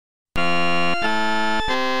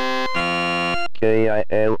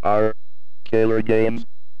KILR Killer Games.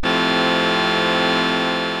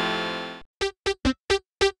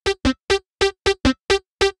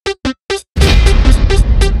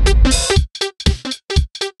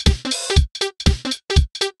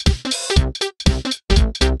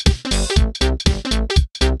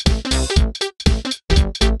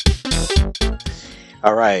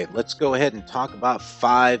 Alright, let's go ahead and talk about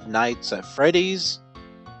Five Nights at Freddy's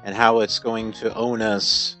and how it's going to own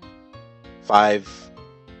us 5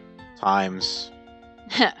 times.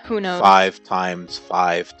 Who knows? 5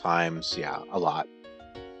 times, yeah, a lot.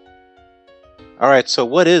 Alright, so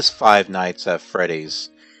what is Five Nights at Freddy's?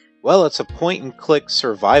 Well, it's a point-and-click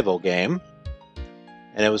survival game,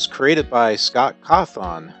 and it was created by Scott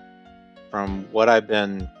Cawthon. From what I've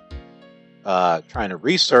been trying to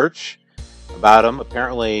research about him,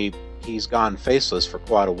 apparently he's gone faceless for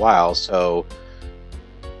quite a while, so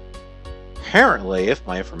apparently, if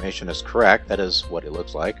my information is correct, that is what it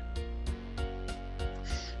looks like.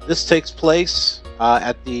 This takes place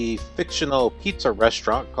at the fictional pizza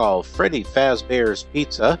restaurant called Freddy Fazbear's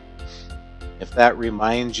Pizza. If that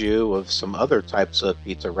reminds you of some other types of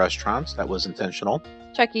pizza restaurants, that was intentional.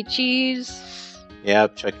 Chuck E. Cheese. Yeah,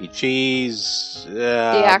 Chuck E. Cheese.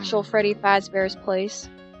 The actual Freddy Fazbear's place.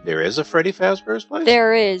 There is a Freddy Fazbear's place?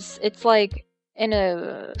 There is. It's like in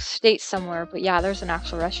a state somewhere, but yeah, there's an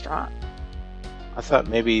actual restaurant. I thought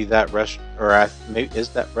maybe that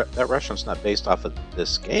that restaurant's not based off of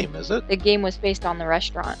this game, is it? The game was based on the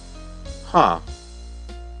restaurant. Huh.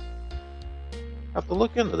 Have to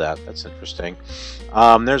look into that. That's interesting.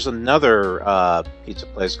 There's another pizza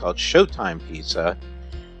place called Showtime Pizza.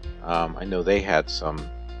 I know they had some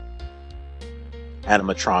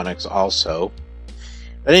animatronics also.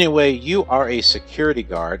 But anyway, you are a security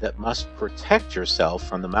guard that must protect yourself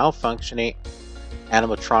from the malfunctioning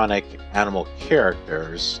animatronic animal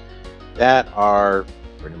characters that are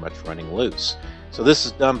pretty much running loose. So this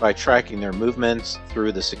is done by tracking their movements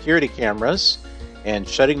through the security cameras and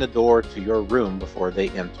shutting the door to your room before they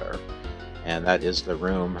enter. And that is the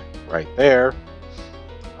room right there.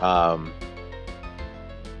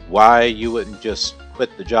 Why you wouldn't just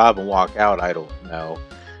quit the job and walk out, I don't know.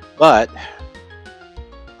 But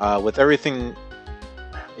with everything,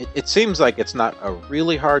 it seems like it's not a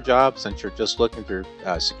really hard job since you're just looking through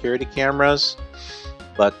security cameras,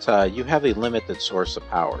 but you have a limited source of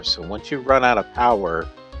power. So once you run out of power,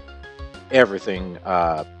 everything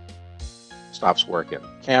stops working.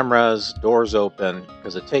 Cameras, doors open,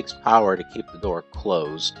 because it takes power to keep the door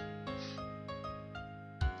closed.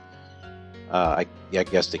 I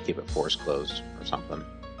guess to keep it force closed or something.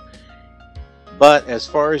 But as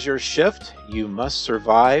far as your shift, you must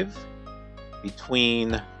survive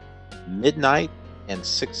between midnight and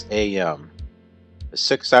 6 a.m. A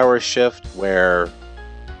 6-hour shift where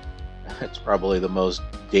it's probably the most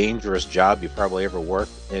dangerous job you've probably ever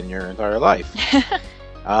worked in your entire life.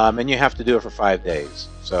 And you have to do it for 5 days.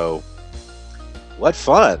 So, what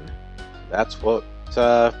fun! That's what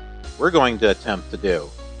we're going to attempt to do.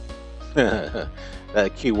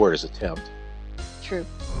 That key word is attempt. True.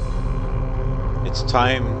 It's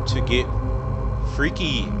time to get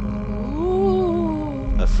freaky.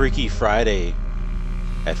 Ooh. A Freaky Friday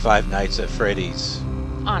at Five Nights at Freddy's.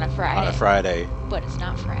 On a Friday. On a Friday. But it's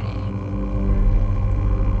not Friday.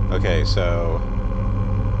 Okay, so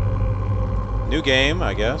new game,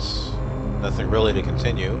 I guess. Nothing really to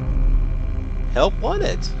continue. Help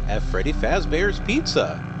wanted at Freddy Fazbear's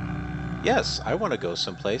Pizza. Yes, I want to go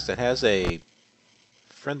someplace that has a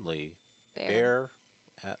friendly bear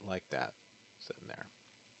at like that sitting there.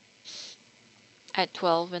 At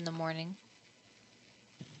 12 in the morning.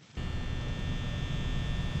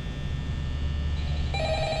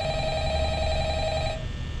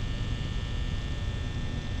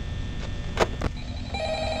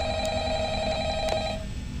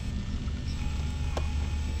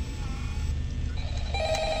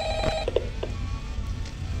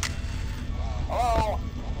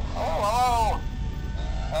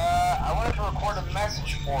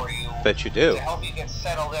 Bet you do. To help you get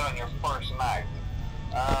settled in on your first night.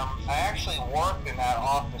 I actually worked in that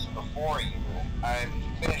office before you. I'm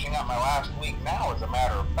finishing up my last week now, as a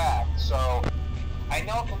matter of fact, so I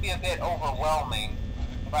know it can be a bit overwhelming,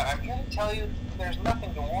 but I'm here to tell you there's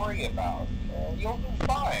nothing to worry about. You'll do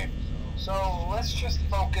fine. So let's just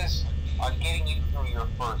focus on getting you through your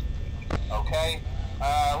first week, okay?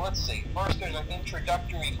 Let's see. First, there's an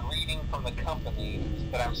introductory greeting from the company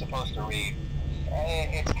that I'm supposed to read.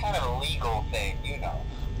 It's kind of a legal thing, you know.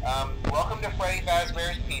 Welcome to Freddy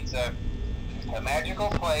Fazbear's Pizza, a magical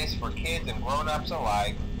place for kids and grown-ups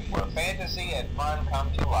alike, where fantasy and fun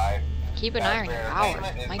come to life. Keep an eye on your power.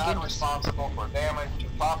 Entertainment is My not goodness. responsible for damage to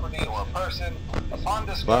property or person. Upon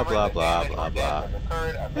Blah, discovering blah, that blah, damage blah, or blah. death has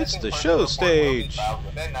occurred, a It's missing the person show report will be stage. filed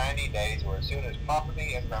within 90 days or as soon as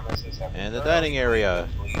property and premises have been And the thoroughly dining area.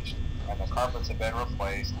 bleached and the carpets have been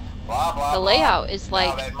replaced. Blah, blah, The blah. layout is Now,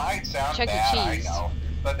 like that might sound Chuck E. bad, I Cheese. know,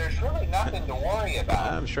 but there's really nothing to worry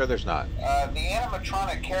about. I'm sure there's not. The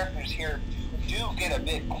animatronic characters here do get a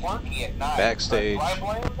bit quirky at night. Backstage. But do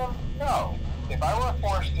I blame them? No. If I were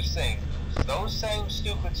forced to sing those same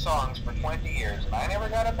stupid songs for 20 years and I never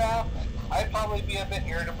got a bath, I'd probably be a bit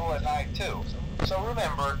irritable at night too. So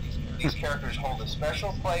remember, these characters hold a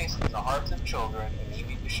special place in the hearts of children and you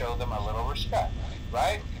need to show them a little respect,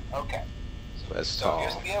 right? Okay. So that's So tall.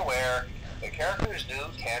 just be aware, the characters do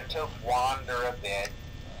tend to wander a bit.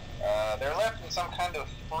 They're left in some kind of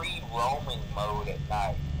free roaming mode at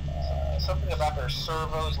night. Something about their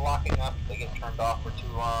servos locking up if they get turned off for too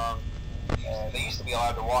long. They used to be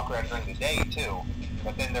allowed to walk around during the day too,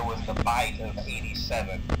 but then there was the bite of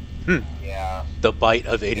 87. Yeah. The bite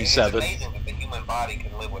of 87. It's amazing that the human body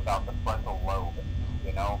can live without the frontal lobe,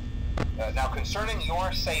 you know? Now concerning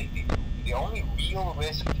your safety, the only real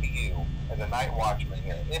risk to you as a night watchman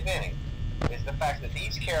here, if any, is the fact that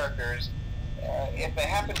these characters, if they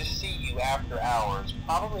happen to see you after hours,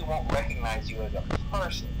 probably won't recognize you as a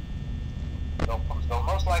person. They'll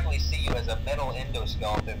most likely see you as a metal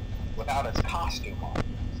endoskeleton without its costume on.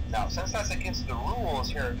 Now, since that's against the rules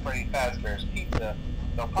here at Freddy Fazbear's Pizza,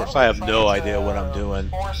 they'll Of course, probably I have try no to idea what I'm doing.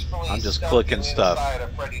 forcefully I'm just stuff clicking you stuff. inside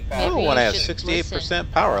of Freddy Maybe Oh, you when I have should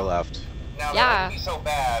 68% power left. Now, Yeah. that wouldn't be so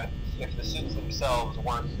bad if the suits themselves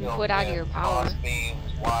weren't filled Put out with your power. cross beams,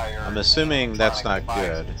 wires, I'm assuming that's not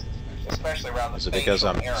electronic good. devices, especially around the Is it because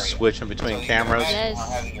facial I'm area. switching between So you can cameras? imagine Yes. how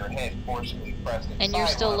having your head forcefully pressed And you're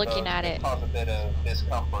inside still one of looking those at could it. cause a bit of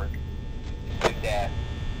discomfort and death.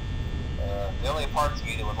 The only parts of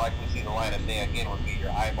you that would likely see the light of day again would be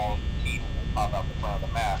your eyeballs and teeth that pop out the front of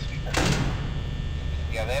the mask. Because,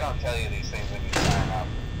 yeah, they don't tell you these things when you sign up.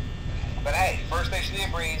 But hey, first station of the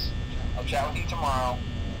breeze. I'll chat with you tomorrow.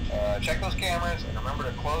 Check those cameras and remember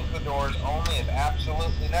to close the doors only if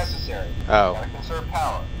absolutely necessary. Oh. Gotta conserve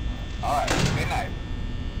power. Alright, good night.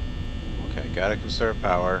 Okay, gotta conserve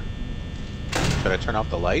power. Should I turn off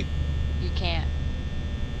the light? You can't.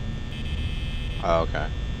 Oh, okay.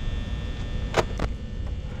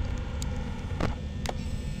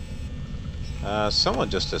 Someone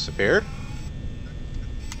just disappeared.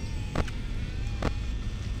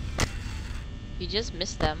 You just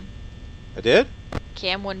missed them. I did?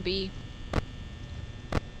 Cam 1B.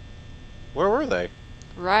 Where were they?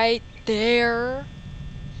 Right there.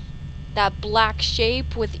 That black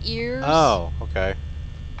shape with ears. Oh, okay.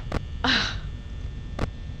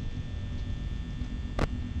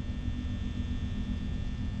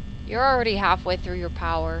 You're already halfway through your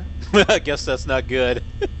power. I guess that's not good.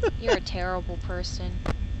 You're a terrible person.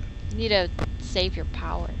 You need to save your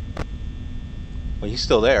power. Well, he's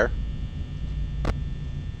still there.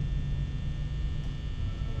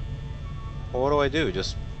 Well, what do I do?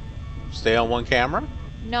 Just stay on one camera?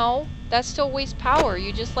 No, that still wastes power.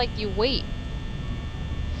 You just you wait.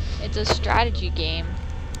 It's a strategy game.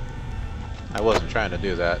 I wasn't trying to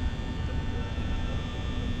do that.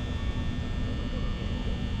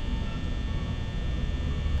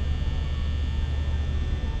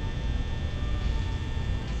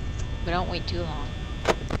 But don't wait too long.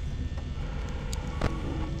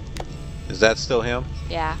 Is that still him?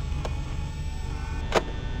 Yeah.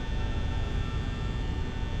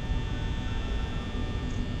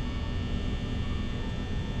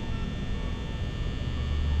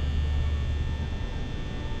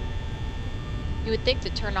 You would think to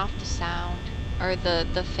turn off the sound or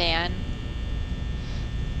the fan.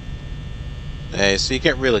 Hey, so you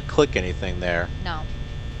can't really click anything there. No.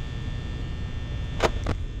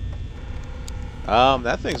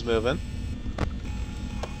 That thing's moving.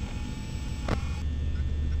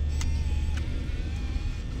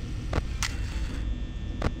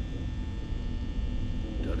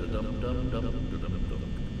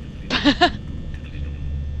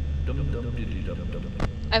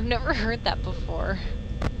 I've never heard that before.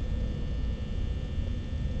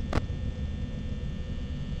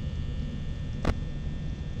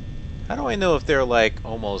 How do I know if they're like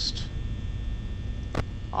almost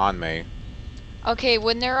on me? Okay,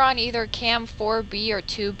 when they're on either cam 4B or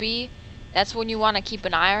 2B, that's when you want to keep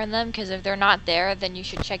an eye on them, because if they're not there, then you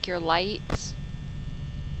should check your lights.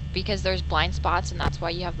 Because there's blind spots, and that's why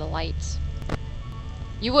you have the lights.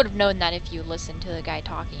 You would have known that if you listened to the guy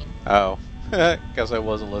talking. Oh, guess I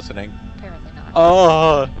wasn't listening. Apparently not.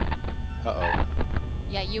 Oh! Uh-oh.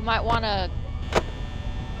 Yeah, you might want to...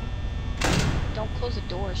 Don't close the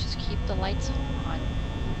doors, just keep the lights on.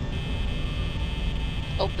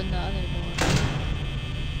 Open the other door.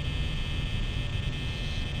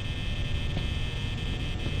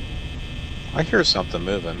 I hear something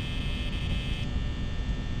moving.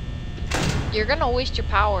 You're gonna waste your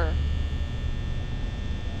power.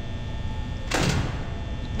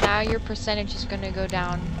 Now your percentage is gonna go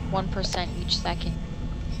down 1% each second.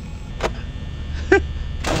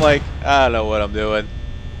 I'm like, I don't know what I'm doing.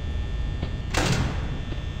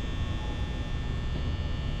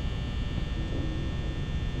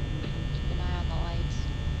 Keep an eye on the lights.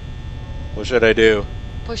 What should I do?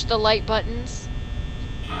 Push the light buttons.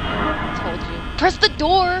 I told you. Press the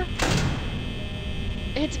door!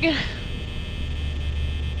 It's gonna...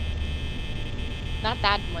 Not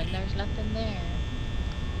that one, there's nothing there.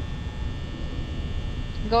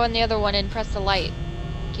 Go in the other one and press the light.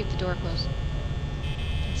 Keep the door closed.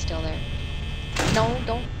 It's still there. No,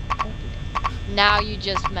 don't. Now you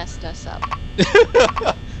just messed us up.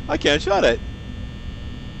 I can't shut it.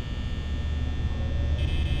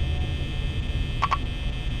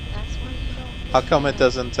 That's why you don't. How come it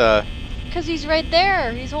doesn't, Because he's right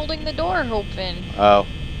there. He's holding the door open. Oh.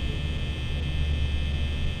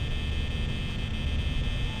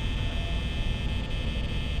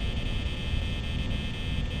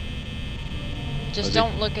 Just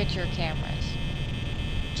don't look at your cameras.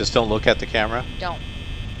 Just don't look at the camera? Don't.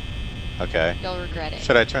 Okay. You'll regret it.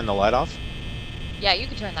 Should I turn the light off? Yeah, you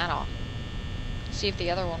can turn that off. See if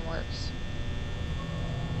the other one works.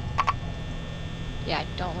 Yeah,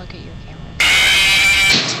 don't look at your camera.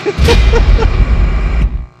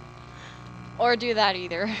 Or do that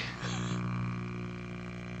either.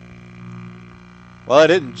 Well, I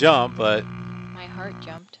didn't jump, but My heart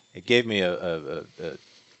jumped. it gave me a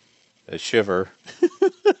shiver.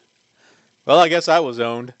 Well, I guess I was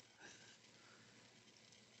owned.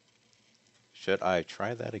 Should I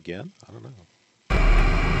try that again? I don't know.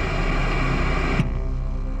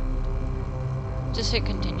 Just hit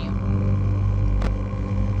continue.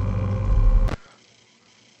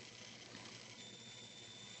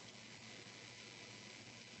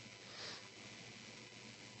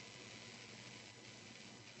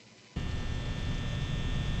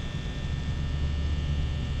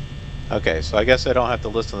 Okay, so I guess I don't have to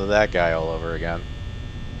listen to that guy all over again.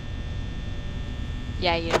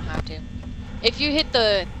 Yeah, you don't have to. If you hit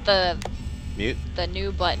the Mute? the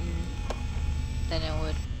new button, then it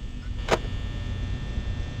would.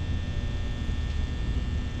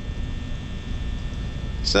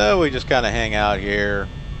 So we just kind of hang out here,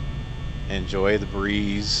 enjoy the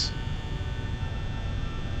breeze.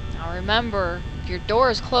 Now remember, if your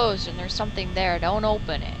door is closed and there's something there, don't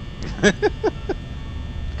open it.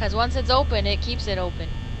 Because once it's open, it keeps it open.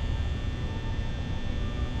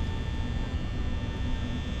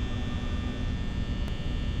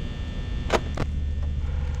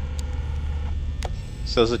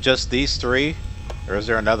 So is it just these three, or is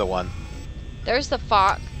there another one? There's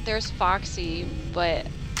there's Foxy, but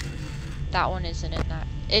that one isn't in that.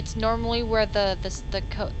 It's normally where the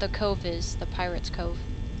cove is, the Pirate's Cove.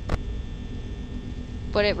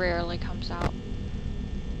 But it rarely comes out.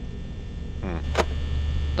 Hmm.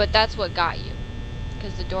 But that's what got you,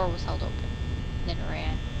 because the door was held open, then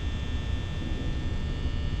ran.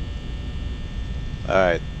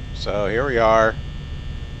 Alright, so here we are.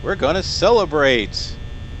 We're gonna celebrate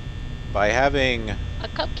by having A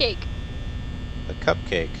cupcake. a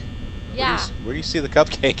cupcake. Yeah. Where do you see the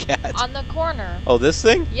cupcake at? On the corner. Oh, this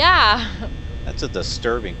thing? Yeah. That's a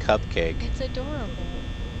disturbing cupcake. It's adorable.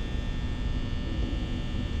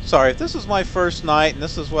 Sorry, if this was my first night and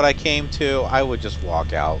this is what I came to, I would just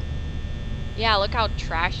walk out. Yeah, look how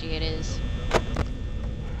trashy it is.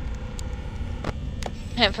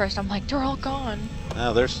 At first I'm like, they're all gone.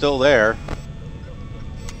 No, they're still there.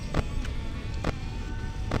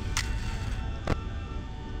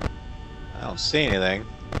 I don't see anything.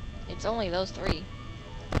 It's only those three.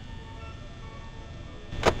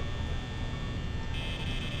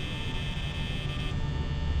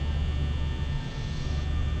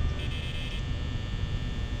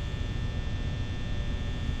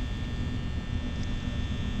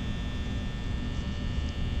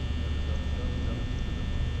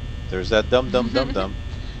 There's that dum-dum-dum-dum.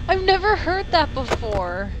 I've never heard that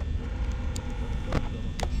before.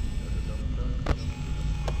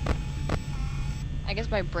 I guess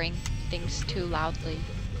my brain thinks too loudly.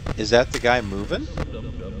 Is that the guy moving?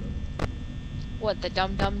 What, the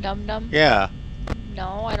dum-dum-dum-dum? Yeah.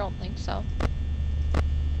 No, I don't think so.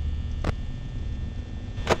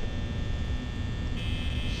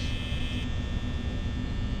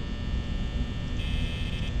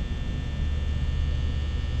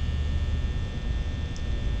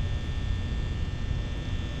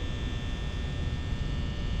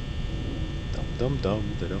 dum dum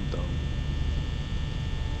da dum dum.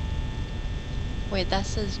 Wait, that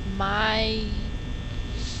says my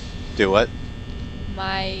Do what?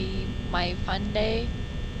 my fun day.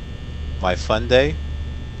 My fun day?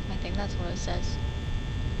 I think that's what it says.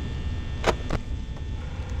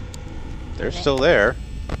 They're Okay. still there.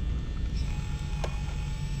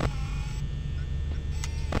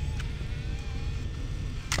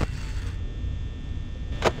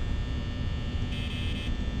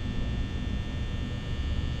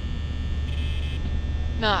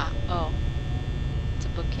 Ah, oh. It's a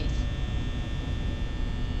bookcase.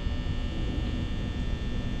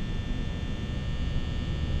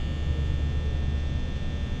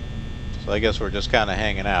 So I guess we're just kind of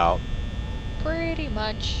hanging out. Pretty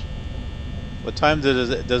much. What time does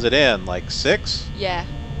it end? Like 6? Yeah.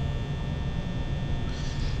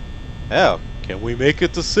 Yeah. Can we make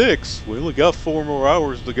it to 6? We only got 4 more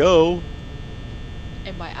hours to go.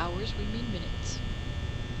 And by hours, we mean minutes.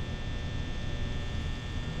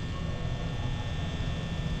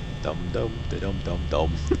 Dum dum da dum dum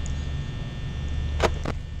dum.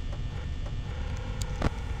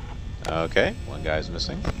 Okay, one guy's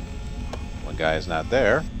missing. One guy is not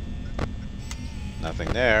there.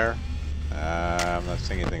 Nothing there. I'm not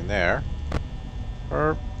seeing anything there.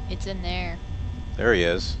 Or It's in there. there he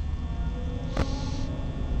is.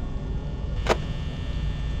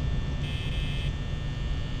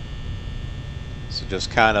 So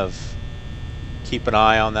just kind of keep an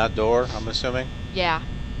eye on that door, I'm assuming. Yeah.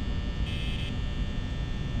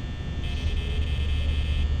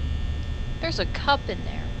 There's a cup in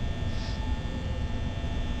there.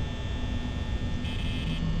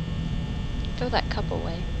 Throw that cup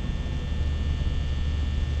away.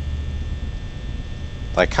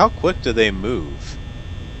 Like, how quick do they move?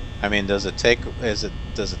 I mean, does it take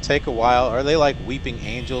a while? Are they like weeping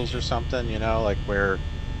angels or something, you know, like where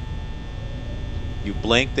you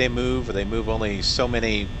blink they move, or they move only so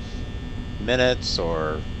many minutes,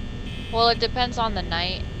 or Well, it depends on the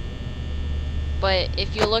night. But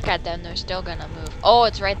if you look at them, they're still gonna move. Oh,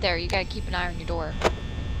 it's right there. You gotta keep an eye on your door.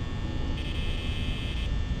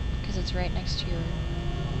 Because it's right next to your...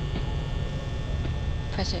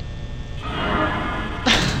 Press it.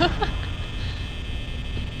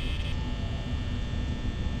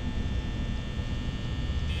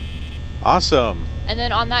 awesome. And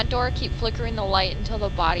then on that door, keep flickering the light until the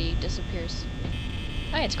body disappears.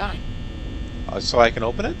 Hey, it's gone. So I can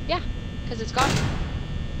open it? Yeah, because it's gone.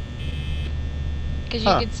 Because you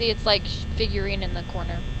Huh. can see it's like figurine in the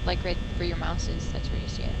corner, like right where your mouse is. That's where you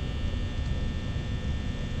see it.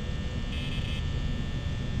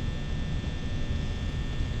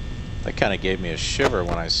 That kind of gave me a shiver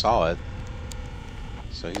when I saw it.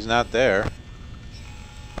 So he's not there.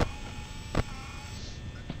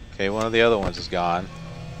 Okay, one of the other ones is gone.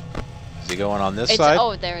 Is he going on this It's side?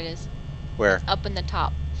 oh, there it is. Where? Up in the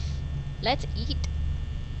top. Let's eat.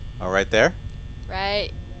 Oh, right there?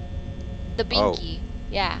 Right. The Oh. binky.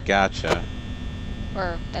 Yeah. Gotcha.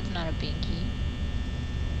 Or that's not a binky.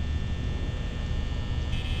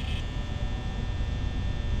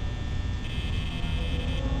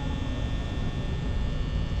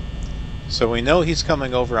 So we know he's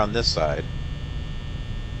coming over on this side.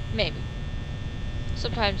 Maybe.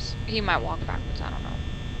 Sometimes he might walk backwards. I don't know.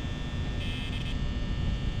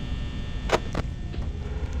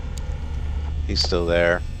 He's still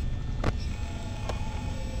there.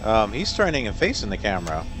 He's turning and facing the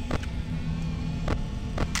camera.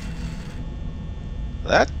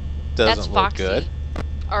 That That's doesn't look Foxy. good.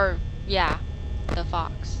 Or yeah, the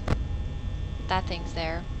fox. That thing's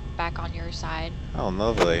there, back on your side. Oh,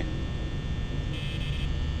 lovely.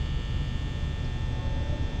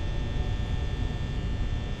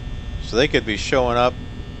 So they could be showing up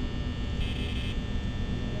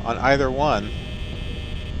on either one.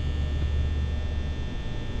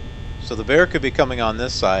 So the bear could be coming on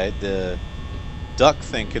this side. The duck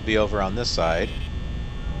thing could be over on this side.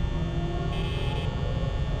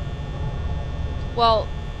 Well,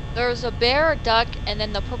 there's a bear, a duck, and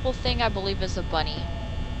then the purple thing I believe is a bunny.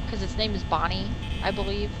 Because its name is Bonnie, I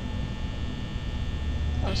believe.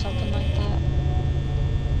 Or something like that.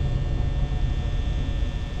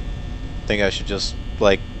 Think I should just,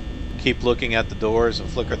 like, keep looking at the doors and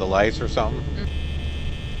flicker the lights or something? Mm.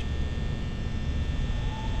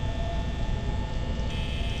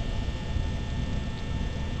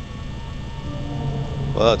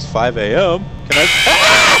 Well, it's 5 a.m. Can I...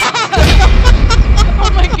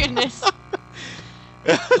 Oh my goodness.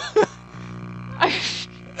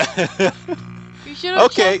 You should have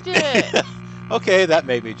Okay. checked it. Okay, that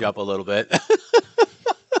made me jump a little bit.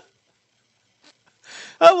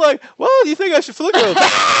 I'm like, well, do you think I should flick those?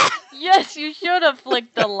 Yes, you should have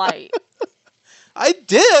flicked the light. I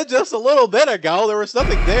did just a little bit ago. There was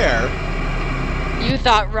nothing there. You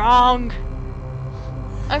thought wrong.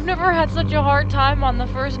 I've never had such a hard time on the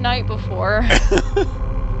first night before.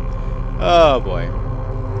 Oh boy.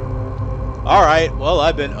 Alright, well,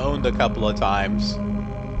 I've been owned a couple of times.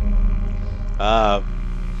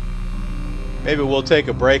 Maybe we'll take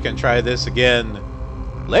a break and try this again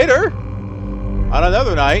later on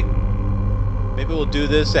another night. Maybe we'll do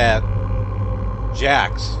this at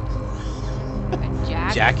Jack's.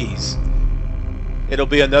 Jackie's. It'll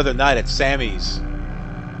be another night at Sammy's.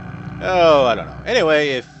 Oh, I don't know. Anyway,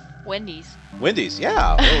 if... Wendy's. Wendy's,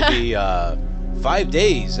 yeah. It'll be 5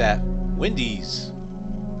 days at Wendy's.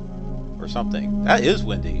 Or something. That is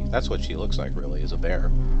Wendy. That's what she looks like, really, is a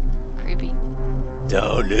bear. Creepy.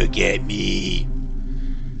 Don't look at me.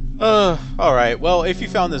 Alright. Well, if you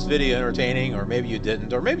found this video entertaining, or maybe you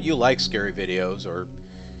didn't, or maybe you like scary videos, or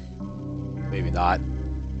maybe not.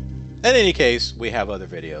 In any case, we have other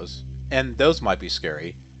videos, and those might be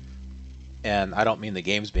scary. And I don't mean the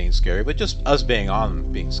games being scary, but just us being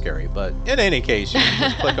on being scary. But in any case, you can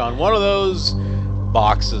just click on one of those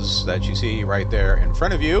boxes that you see right there in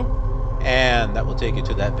front of you, and that will take you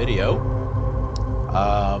to that video.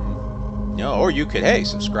 You know, or you could, hey,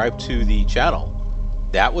 subscribe to the channel.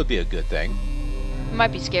 That would be a good thing. It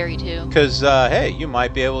might be scary too. Because, hey, you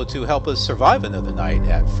might be able to help us survive another night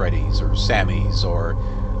at Freddy's or Sammy's or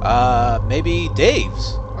maybe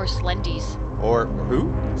Dave's. Or Slendy's. Or who?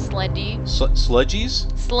 Slendy. Sludgies?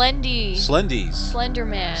 Slendy. Slendies. Slender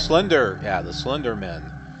Man. Slender. Yeah, the Slender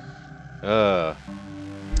Men.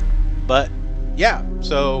 But, yeah,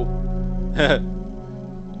 so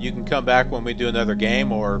you can come back when we do another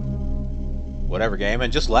game or whatever game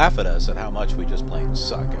and just laugh at us at how much we just plain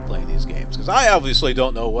suck at playing these games. Because I obviously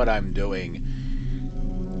don't know what I'm doing.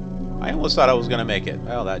 I almost thought I was going to make it.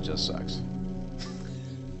 Well, that just sucks.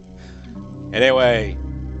 Anyway,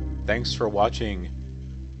 thanks for watching